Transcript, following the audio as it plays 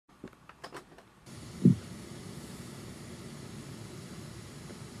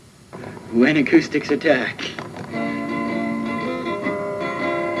when acoustics attack.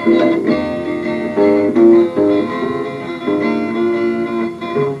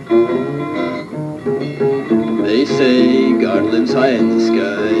 They say God lives high in the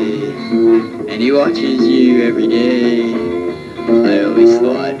sky, and he watches you every day. I always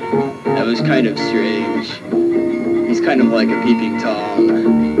thought that was kind of strange. He's kind of like a peeping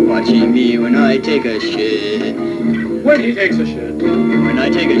Tom, watching me when I take a shit. When he takes a shit. When I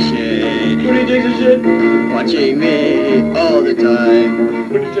take a shit. When he takes a shit. Watching me all the time.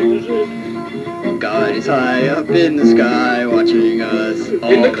 When he takes a shit. God is high up in the sky, watching us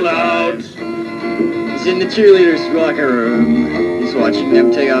all in the clouds. He's in the cheerleaders' locker room. He's watching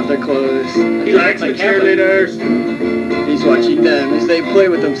them take off their clothes. He likes the cheerleaders. He's watching them as they play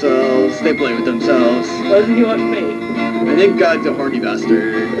with themselves. They play with themselves. Why doesn't he watch me? I think God's a horny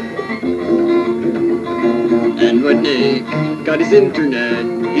bastard. And when Nick got his internet,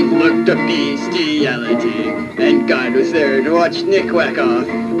 he looked up bestiality. And God was there to watch Nick whack off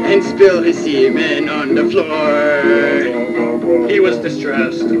and spill his semen on the floor. He was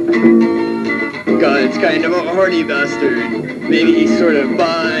distressed. God's kind of a horny bastard. Maybe he's sort of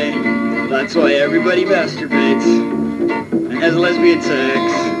bi. That's why everybody masturbates and has lesbian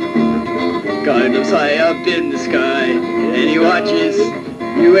sex. God lives high up in the sky, and he watches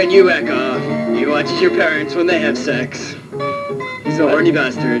you when you whack off. He watches your parents when they have sex. He's a horny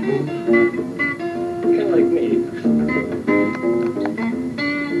bastard. Kind of like me.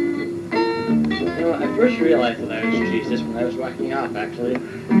 You know, I first realized that I was Jesus when I was whacking off, actually.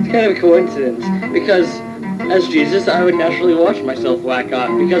 It's kind of a coincidence, because as Jesus, I would naturally watch myself whack off,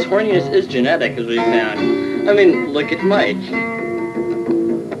 because horniness is genetic, as we found. I mean, look at Mike.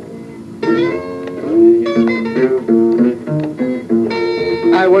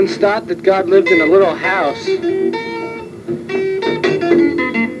 I once thought that God lived in a little house.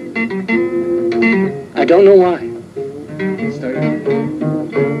 I don't know why.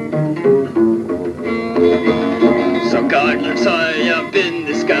 So God lives high up in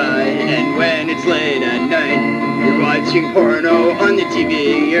the sky, and when it's late at night, you're watching porno on the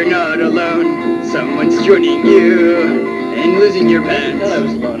TV, you're not alone. Someone's joining you, and losing your pants. I thought I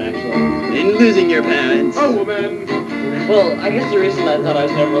was alone, actually. And losing your pants. Oh, woman! Well, I guess the reason I thought I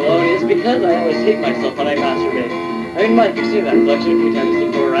was never alone is because I always hate myself when I masturbate. I mean, Mike, you've seen that reflection a few times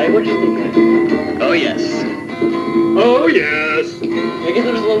before, right? What'd you think of it? Oh, yes. Oh, yes! I guess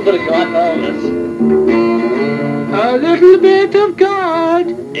there was a little bit of God knowledge. A little bit of God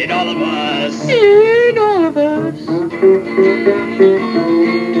In all of us. in all of us.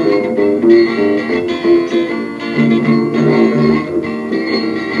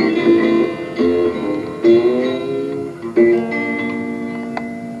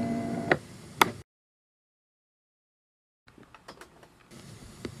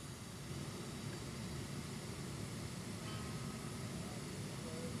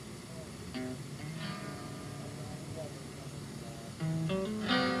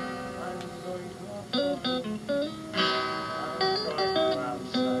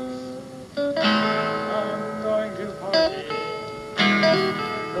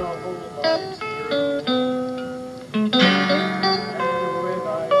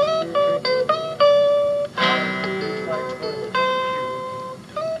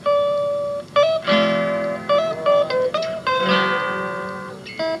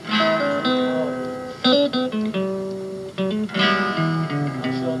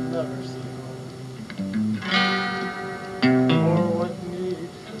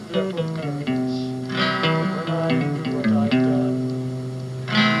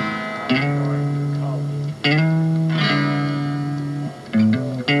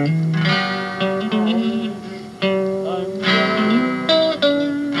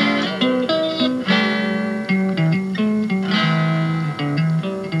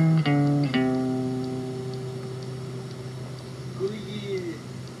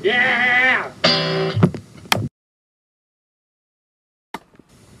 Yeah!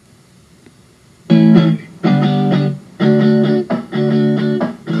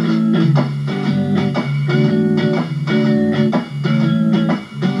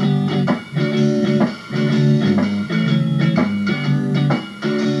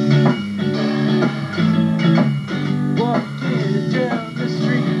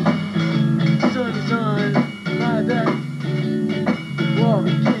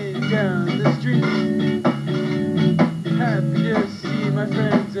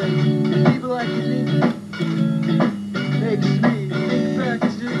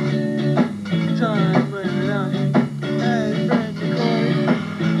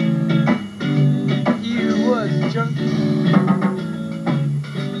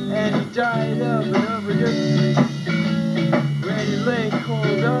 And died of an overdose when he lay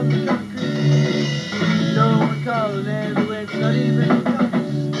cold on the concrete. No one called an ambulance, not even the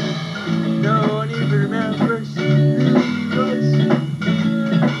cops. No one even remembers who he was.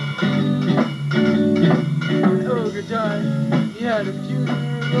 When Ogre died, he had a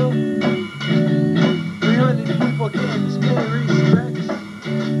funeral. 300 people came to pay respects,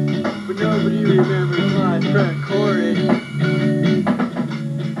 but nobody remembers my friend Corey.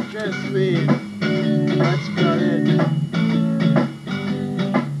 Just me. That's about it.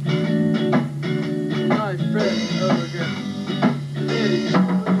 My friend Ogre committed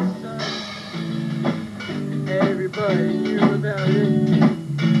suicide. Everybody knew about it.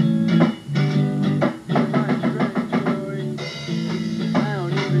 My friend Corey, I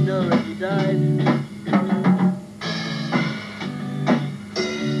don't even know if he died.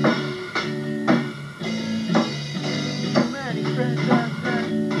 So many friends I've had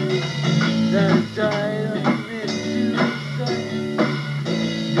that have died of committed suicide.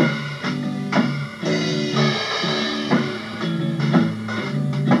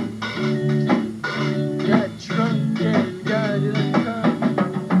 Got drunk and got in a car,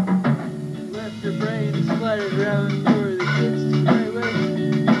 left their brains splattered around for the kids to play with.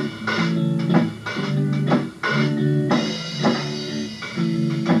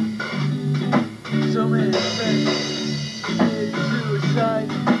 So many friends committed suicide.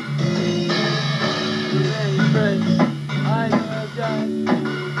 So many friends I know have died.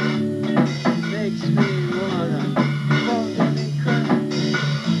 Makes me wanna fall down and cry.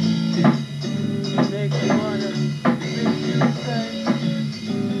 Makes me wanna commit suicide.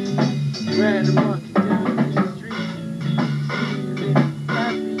 When I'm walking down the street, seemingly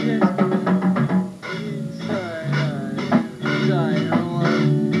happy as can be. Inside I am dying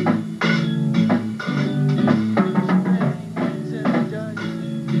alone. So many friends have died.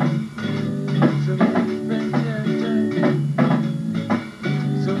 So many friends have died.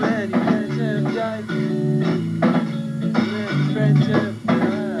 So many friends have died. So many friends have died.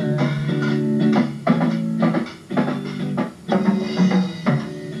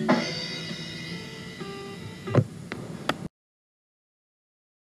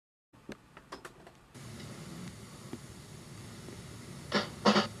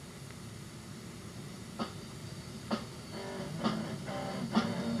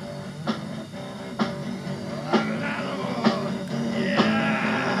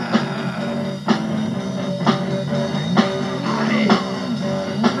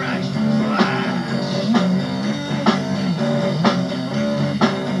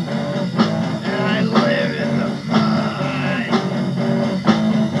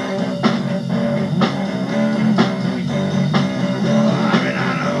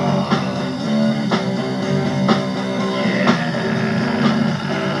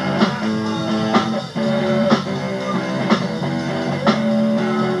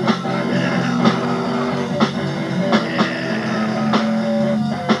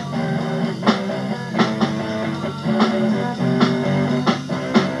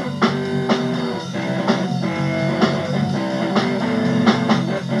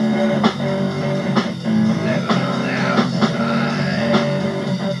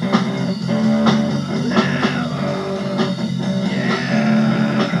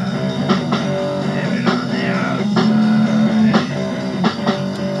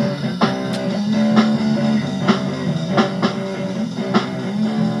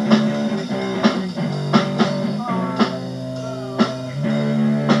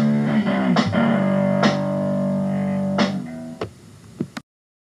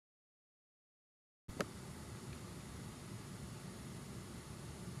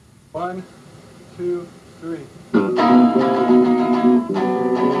 1, 2, 3.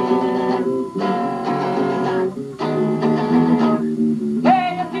 Hey,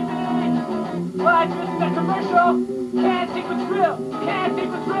 MTV! Like this is a commercial. Can't take what's real. Can't take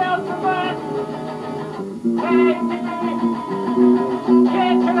what's real from us. Hey, MTV!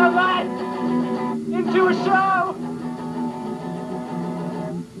 Can't turn our life into a show.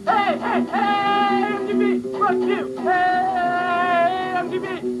 Hey, hey, hey, MTV! Fuck you! Hey, MTV!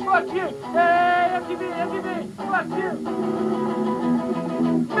 Fuck you! Hey, MTV! MTV! Fuck you!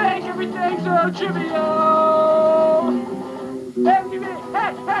 Make everything so trivial. MTV!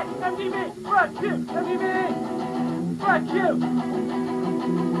 Hey, hey, MTV! Fuck you! MTV! Fuck you!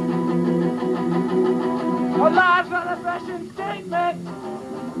 Our lives are a fashion statement.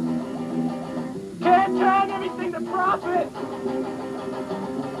 Can't turn everything to profit.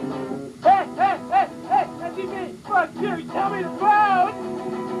 Hey, hey, hey, hey, MTV! Fuck you! Tell me to vote!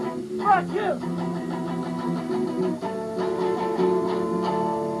 Fuck you!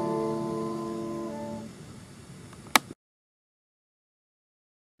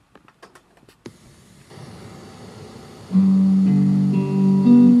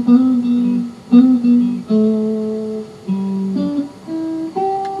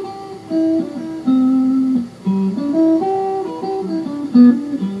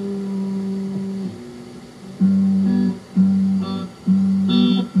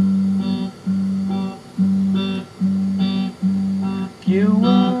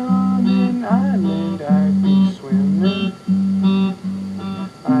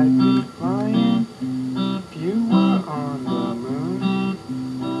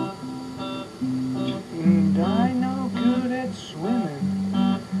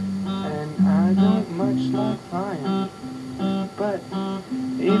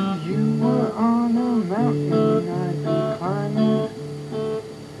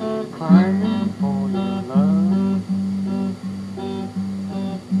 pining for your love.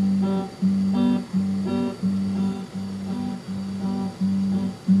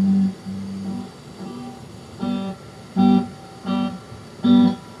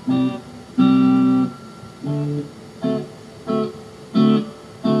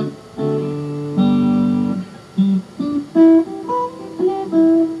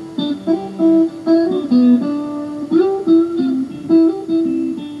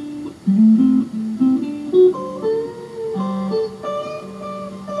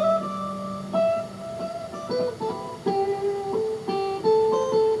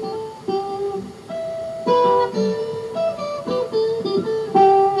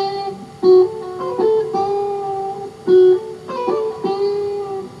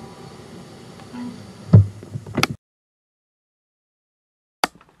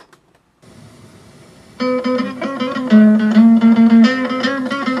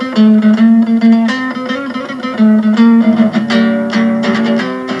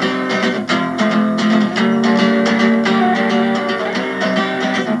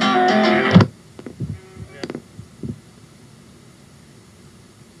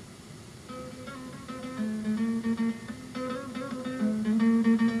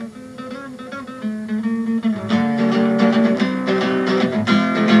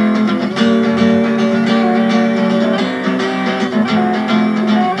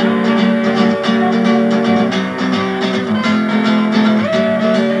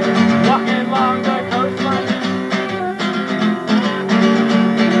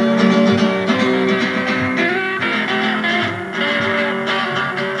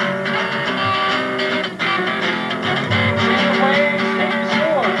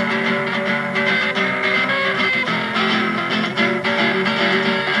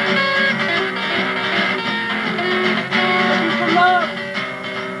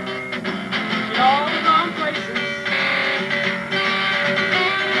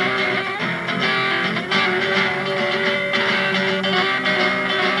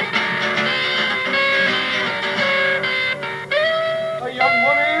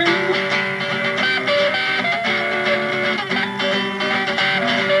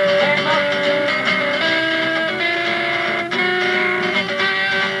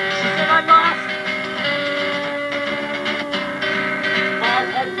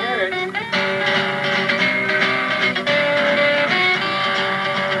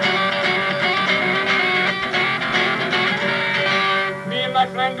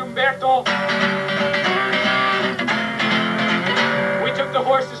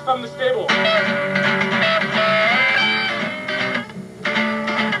 From the stable. We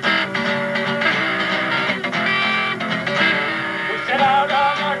set out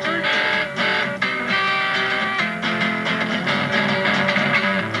on our journey.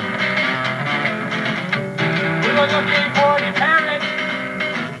 We were looking for the parrot.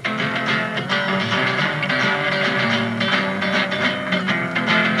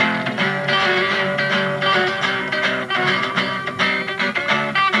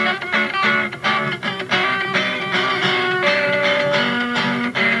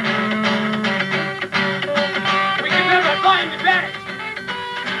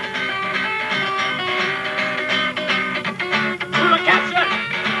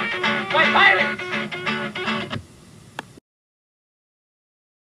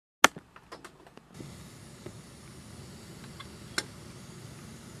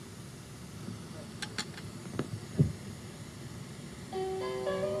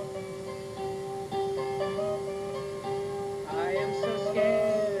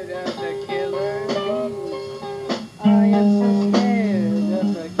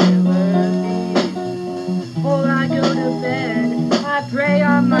 Pray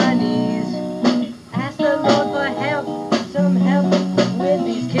on my knees, ask the Lord for help, some help with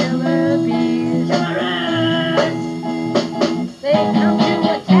these killer bees. Killers! They come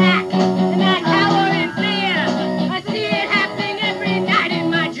to attack, and I cower in fear. I see it happening every night in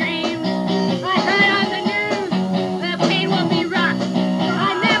my dreams. I heard on the news the pain will be rough.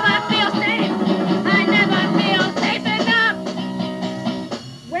 I never feel safe. I never feel safe enough.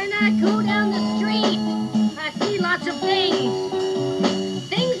 When I go down the street, I see lots of things.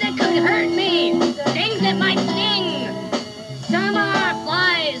 Things that could hurt me, things that might sting. Some are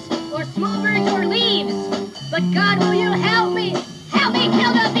flies, or small birds, or leaves. But God, will you help me? Help me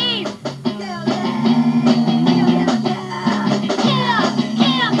kill the bees! Kill the killer bees!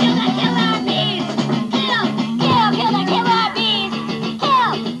 Kill the killer bees! Kill the killer bees!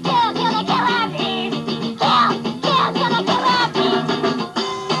 Kill the killer bees!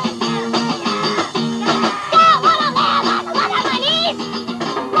 Don't wanna live on one of my knees!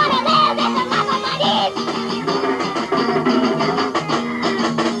 Wanna live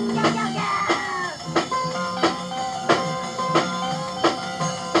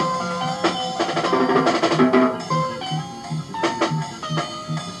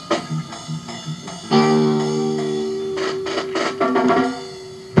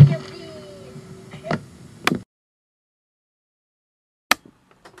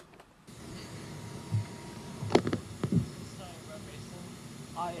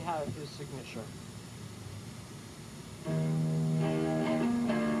I have his signature.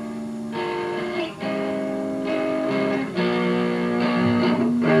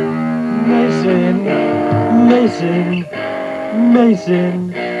 Mason, Mason, Mason,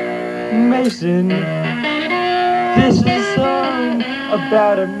 Mason. This is a song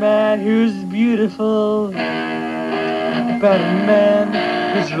about a man who's beautiful, about a man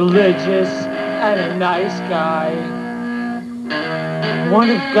who's religious and a nice guy. One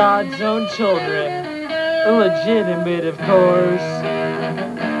of God's own children, illegitimate of course.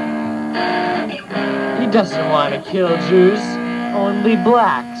 He doesn't want to kill Jews, only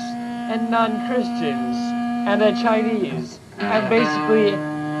blacks, and non-Christians, and the Chinese, and basically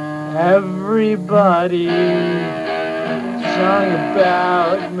everybody. Song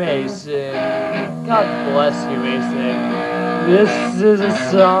about Mason. God bless you, Mason. This is a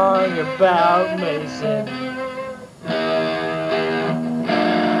song about Mason.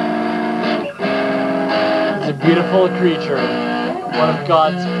 He's a beautiful creature, one of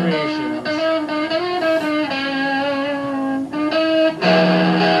God's creations.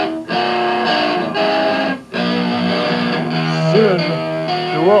 Soon,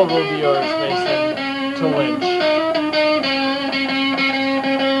 the world will be yours, Mason, to lynch.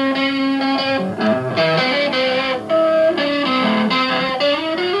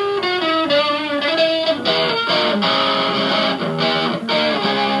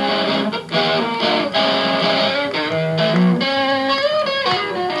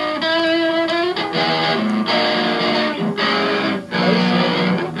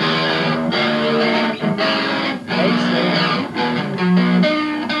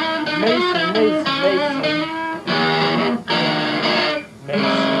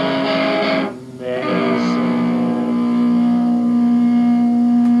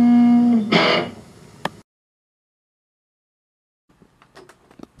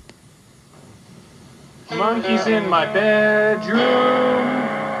 Monkeys in my bedroom,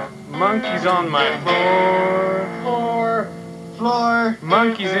 monkeys on my floor,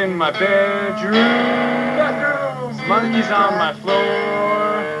 monkeys in my bedroom, monkeys on my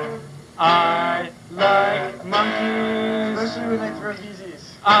floor. I like monkeys, Especially when they throw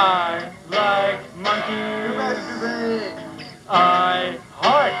yeezys. I like monkeys, I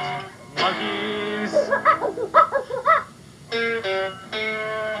heart monkeys.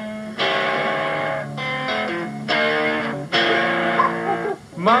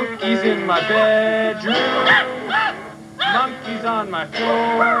 Monkeys in my bedroom, monkeys on my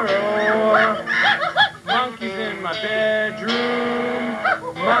floor, monkeys in my bedroom,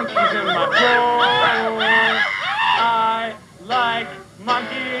 monkeys in my floor. I like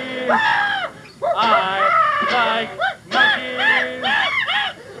monkeys, I like monkeys.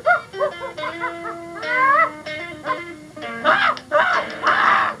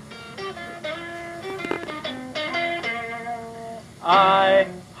 I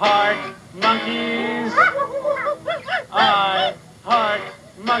heart monkeys. I heart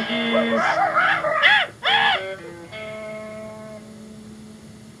monkeys.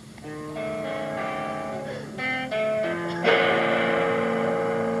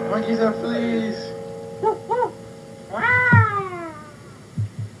 Monkeys are fleas.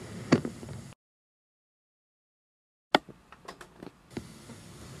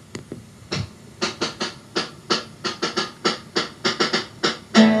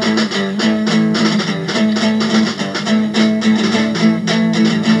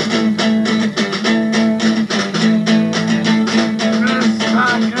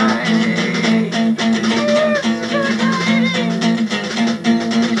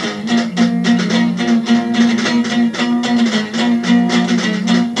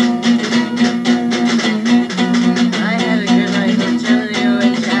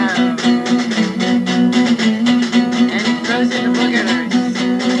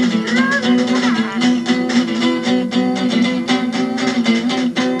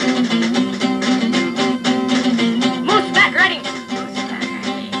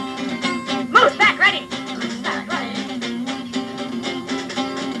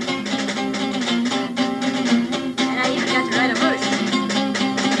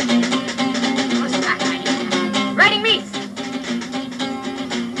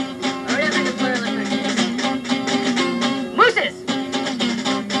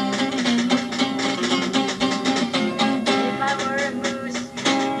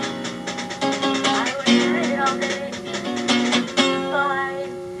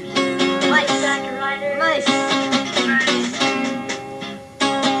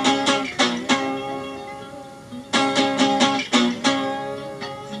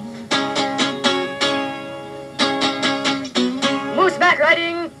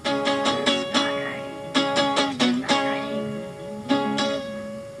 writing.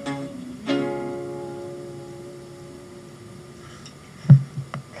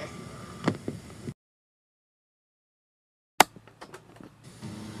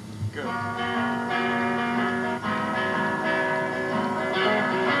 Go.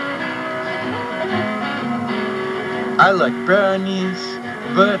 I like brownies,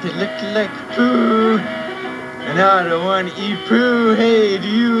 but they look like poo. And I don't want to eat poo. Hey, do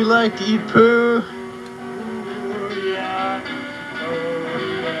you like to eat poo? Oh yeah,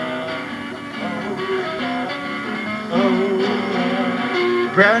 oh yeah, oh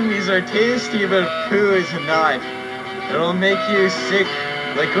yeah. Brownies are tasty, but poo is not. It'll make you sick,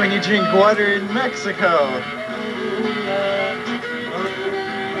 like when you drink water in Mexico.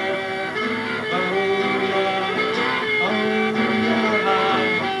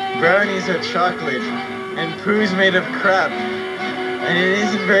 Brownies are chocolate, and poo's made of crap, and it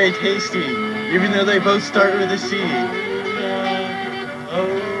isn't very tasty, even though they both start with a C.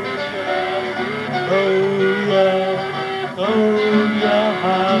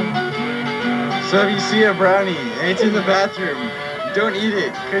 So if you see a brownie and it's in the bathroom, don't eat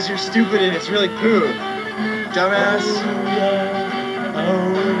it, because you're stupid and it's really poo. Dumbass.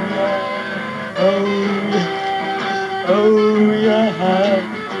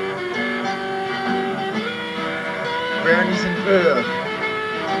 Brownies and poo.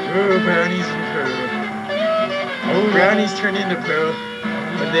 Ooh, brownies and poo. Brownies turn into poo,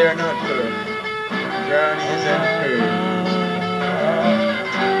 but they are not poo. Brownies and poo.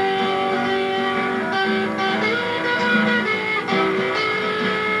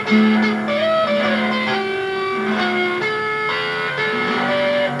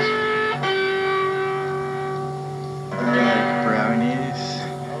 I like brownies.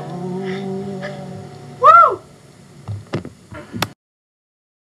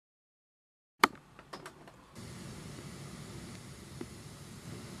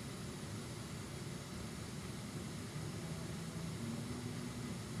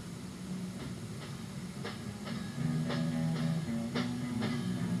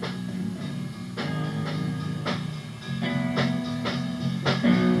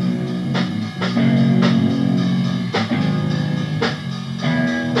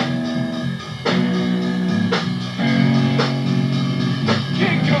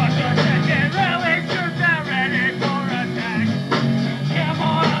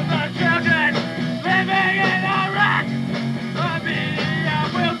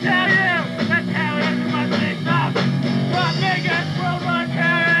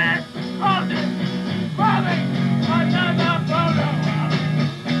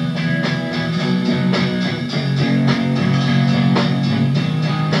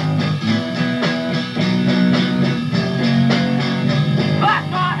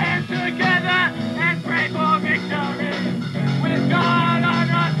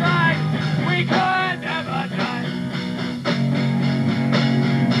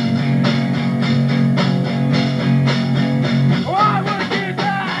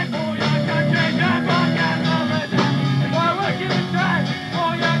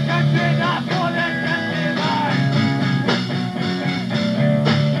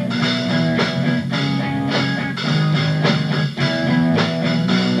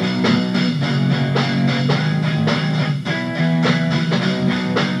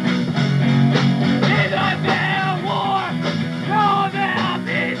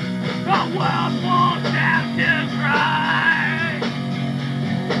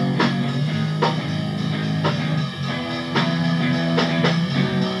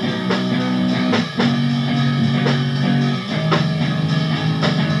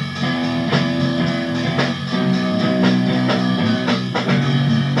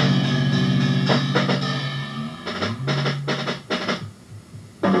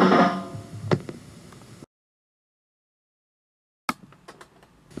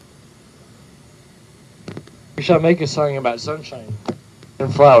 We shall make a song about sunshine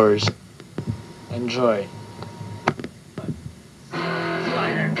and flowers and joy.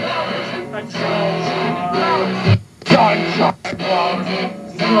 Sunshine and flowers and joy. Sunshine and flowers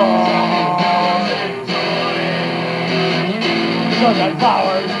and joy. Sunshine and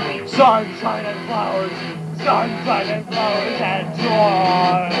flowers, sunshine and flowers and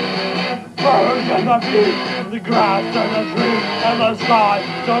joy. Birds and the bees, the grass and the trees and the sky,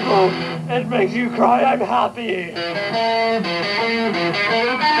 the moon. It makes you cry, I'm happy.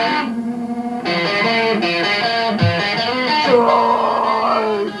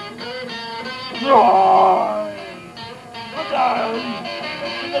 Joy! Joy! But then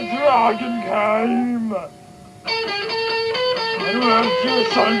the dragon came. And where's your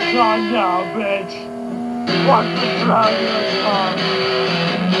sunshine now, bitch? Watch the dragon come.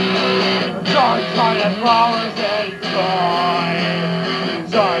 Sunshine and flowers and joy.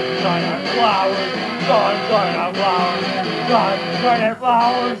 Sunshine and flowers, sunshine and flowers, sunshine and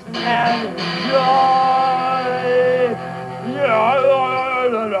flowers and joy. Yeah, la, la,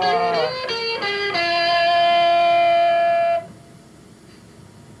 la, la.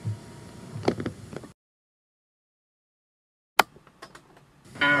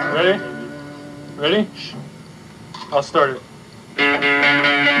 Ready? Ready? I'll start it.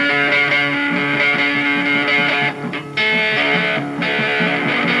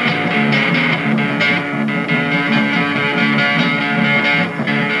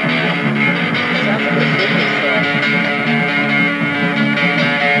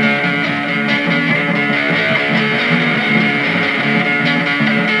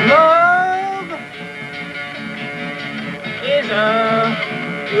 Love is a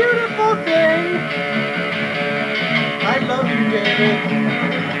beautiful thing. I love you, David.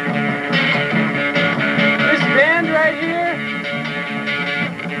 This band right here,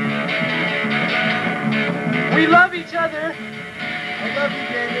 we love each other. I love you,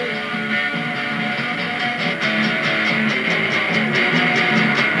 David.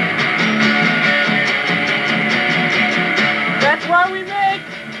 That's why we make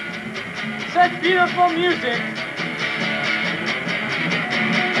such beautiful music.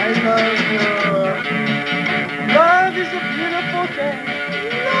 I love you. Love is a beautiful thing.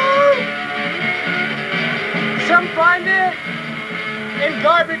 Love. Some find it in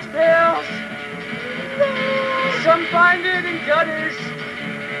garbage pails. Love. Some find it in gutters.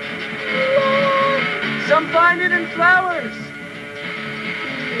 Love. Some find it in flowers.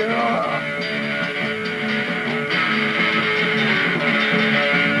 Yeah.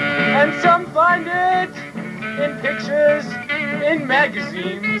 And some find it in pictures, in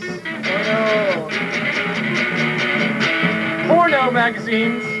magazines. Oh no. Porno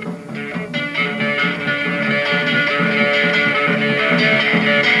magazines.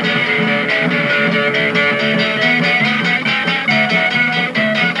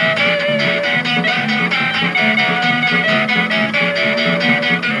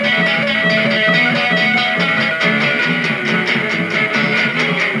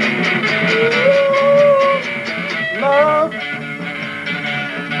 Love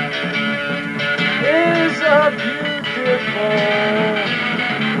is a beautiful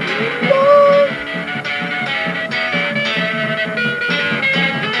love.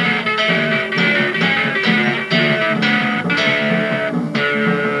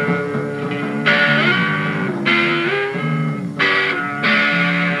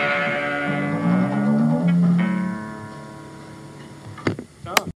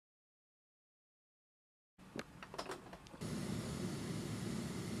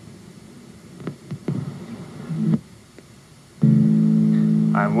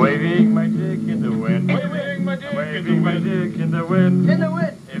 I'm waving my dick in the wind. Waving my dick, waving my dick in the wind. In the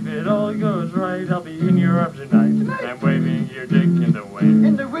wind. If it all goes right, I'll be in your arms tonight. I'm waving your dick in the wind.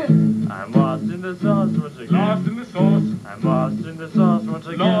 In the wind. I'm lost in the sauce once again. Lost in the sauce. I'm lost in the sauce once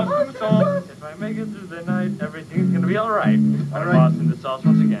again. Lost in the sauce. If I make it through the night, everything's gonna be alright. I'm lost in the sauce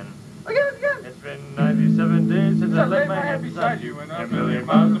once again. Again. It's been 97 days since I laid my head beside you, and a million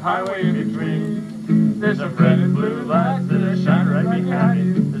miles of highway in between. There's some red and blue lights that shine right behind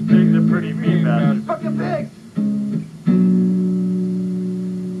you. This pig's a pretty mean bastard. Fucking pigs!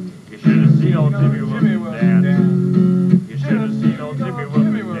 You should have seen old Jimmy Wilson dance. You should have seen old Jimmy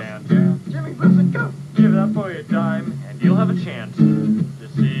Wilson dance. Jimmy Wilson, go! Give that boy a dime, and you'll have a chance to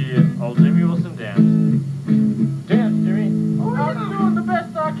see old Jimmy Wilson dance. Dance, Jimmy. Oh, I'm doing the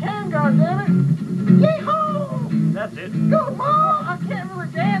best I can, goddammit. Yee-haw! That's it. Go, Mom! I can't really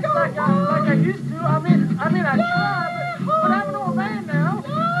dance like I used to. I mean, I try, but I'm an old man now.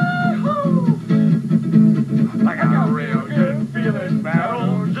 I got a real good feeling about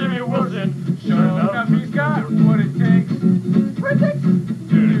old Jimmy Wilson. Sure enough, he's got what it takes. What it takes? To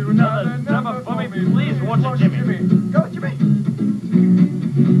do another number for me, please. What's it, Jimmy? Go, Jimmy.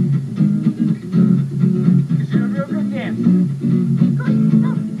 Cause you're a real good dancer.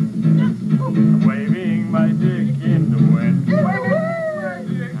 I'm waving my dick in the wind.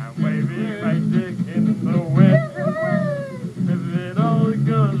 I'm waving my dick in the wind. If it all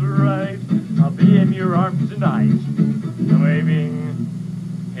goes right, I'll be in your arms tonight. I'm waving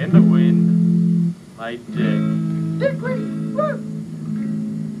in the wind my dick. Dick, woo!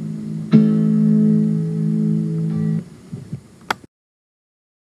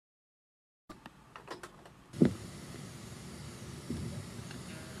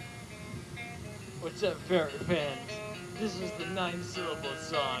 What's up, Ferret fans? This is the 9-syllable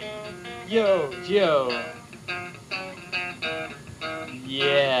song. Yo, yo.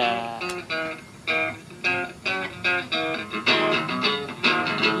 Yeah.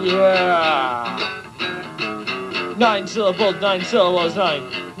 Yeah. 9 syllables, 9 syllables,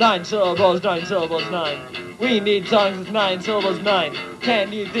 9. 9 syllables, 9 syllables, 9. We need songs with 9 syllables, 9.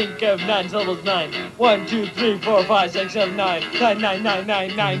 Can you think of 9 syllables, 9? 1, 2, 3, 4, 5, 6, 7, 9. 9, 9, 9,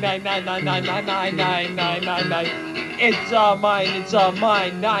 9, 9, 9, 9, 9, 9, 9, 9, 9, 9, 9, 9. It's all mine, it's all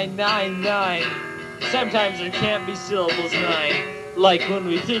mine. 9, 9, 9. Sometimes there can't be syllables, 9. Like when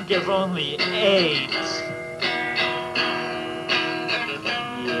we think of only 8. Yeah.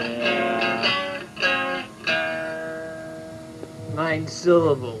 9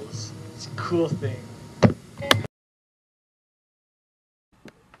 syllables. It's a cool thing.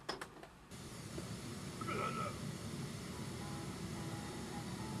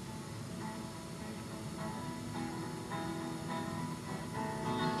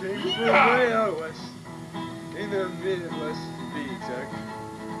 Came from way out west, in the Midwest to be exact.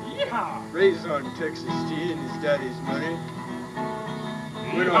 Yeehaw! Raised on Texas tea and his daddy's money.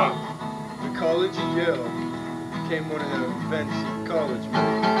 Went off to college at Yale. Became one of the fancy college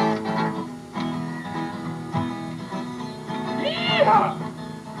men. Yeehaw!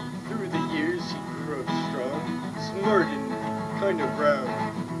 Through the years he grew up strong, smart and kind of brown,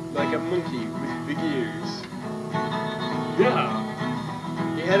 like a monkey with big ears. Yeah.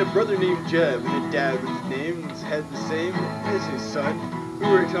 He had a brother named Jeb and a dad whose names had the same as his son, who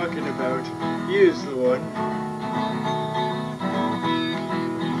we're talking about. He is the one.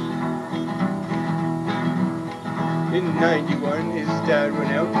 In 91, his dad went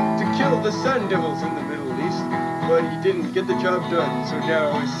out to kill the Sun Devils in the Middle East, but he didn't get the job done, so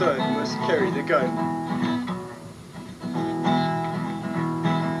now his son must carry the gun.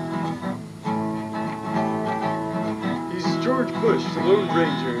 George Bush, the Lone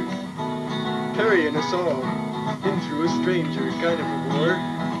Ranger, carrying us all into a stranger kind of a war.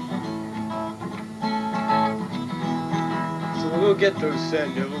 So we'll get those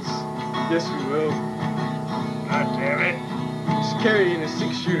Sand Devils. Yes, we will. God damn it. He's carrying a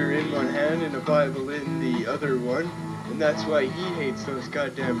 6-shooter in one hand and a Bible in the other one, and that's why he hates those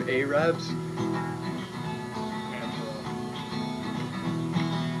goddamn Arabs.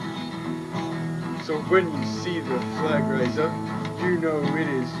 So when you see the flag rise up, you know it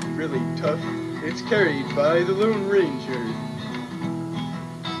is really tough. It's carried by the Lone Ranger.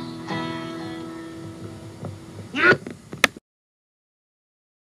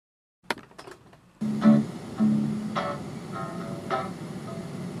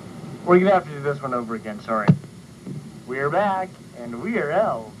 We're gonna have to do this one over again, sorry. We're back, and we are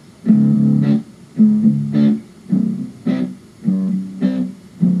elves.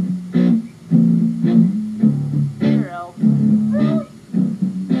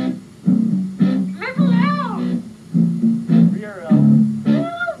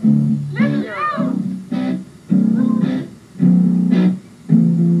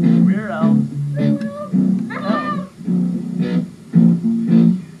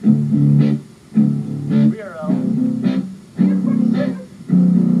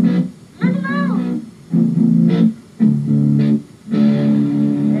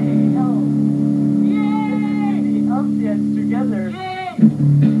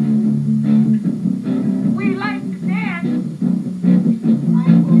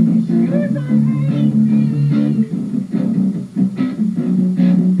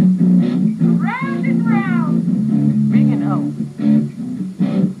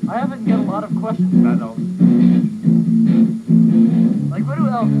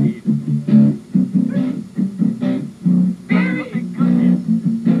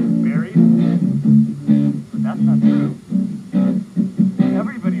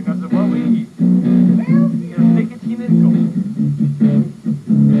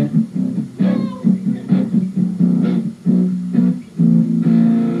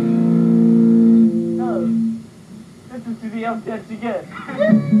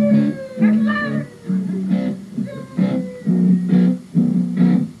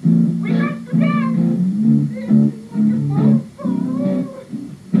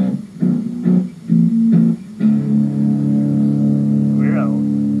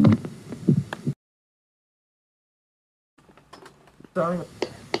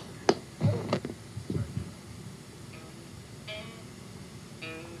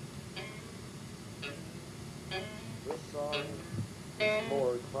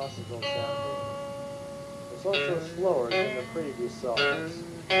 More classical sounding. It's also slower than the previous songs.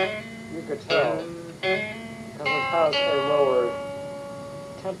 You could tell because it has a lower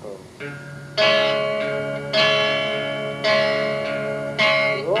tempo.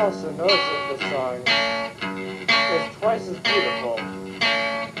 You'll also notice that this song is twice as beautiful.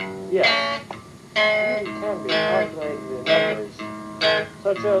 Yes, beauty can be calculated in numbers,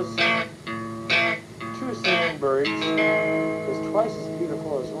 such as 2 singing birds is twice as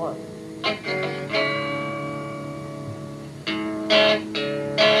beautiful as 1.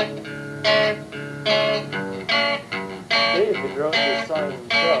 David wrote this song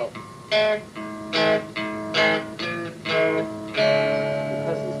himself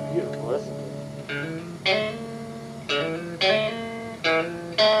because it's beautiful, isn't it?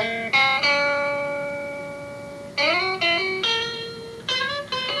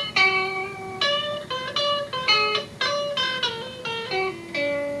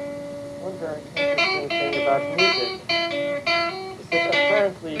 One very interesting thing about music is that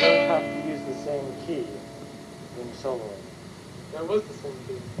apparently you don't have to use the same key when soloing. That was the same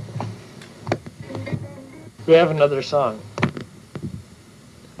thing. We have another song.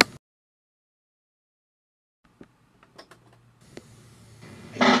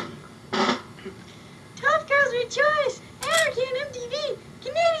 Tough girls rejoice! Anarchy and MTV!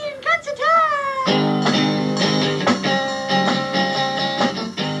 Canadian concert time!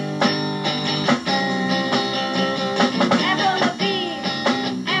 Avril Levine!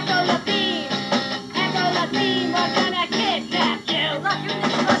 Avril Levine! Avril Levine! We're gonna kidnap you! Lock you in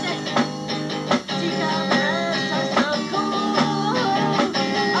this closet! She covers are so cool!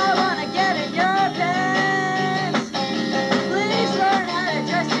 I wanna get in your pants! Please learn how to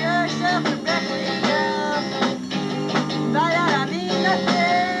dress yourself correctly, girl. By that I mean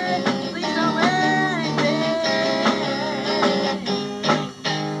nothing. Please don't wear anything.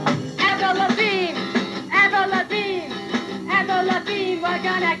 Avril Levine, Avril Levine, Avril Levine, we're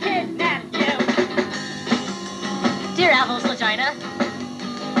gonna kidnap you. Dear Avril's vagina,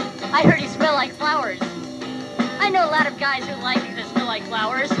 I heard you smell like flowers. I know a lot of guys who like to smell like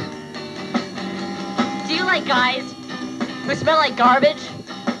flowers. Do you like guys who smell like garbage?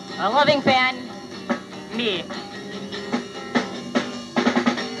 A loving fan, me.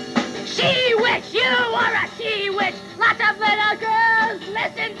 She witch, you are a she witch. Lots of little girls,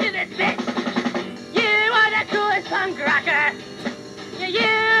 listen to this bitch. You are the coolest punk rocker. Yeah,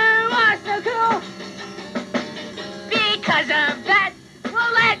 you are so cool. Because of that,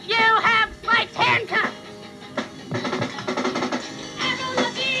 we'll let you have spiked handcuffs. Avril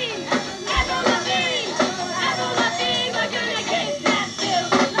Levine, Avril Levine, Avril Levine, we're gonna kidnap you.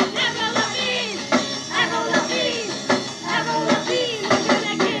 Avril Levine, Avril Levine, Avril Levine, we're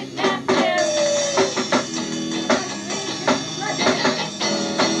gonna kidnap you.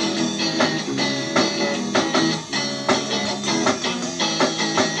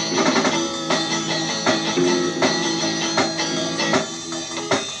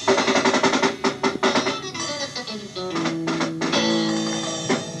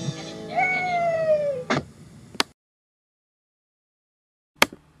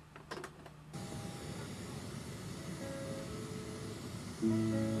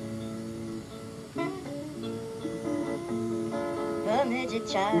 A midget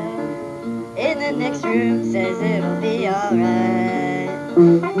child in the next room says it'll be alright.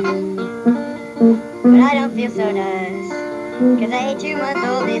 But I don't feel so nice, 'cause I ate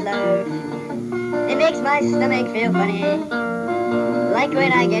 2-month-old meatloaf. It makes my stomach feel funny, like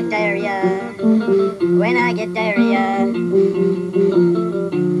when I get diarrhea. When I get diarrhea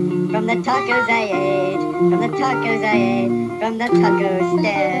from the tacos I ate, from the tacos I ate, from the taco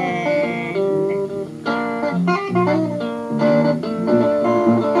stand.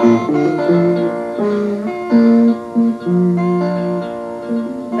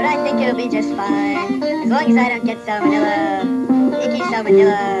 But I think it'll be just fine, as long as I don't get salmonella, icky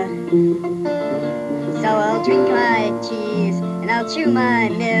salmonella. So I'll drink my cheese, and I'll chew my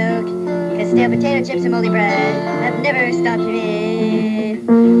milk, 'cause stale potato chips and moldy bread have never stopped me.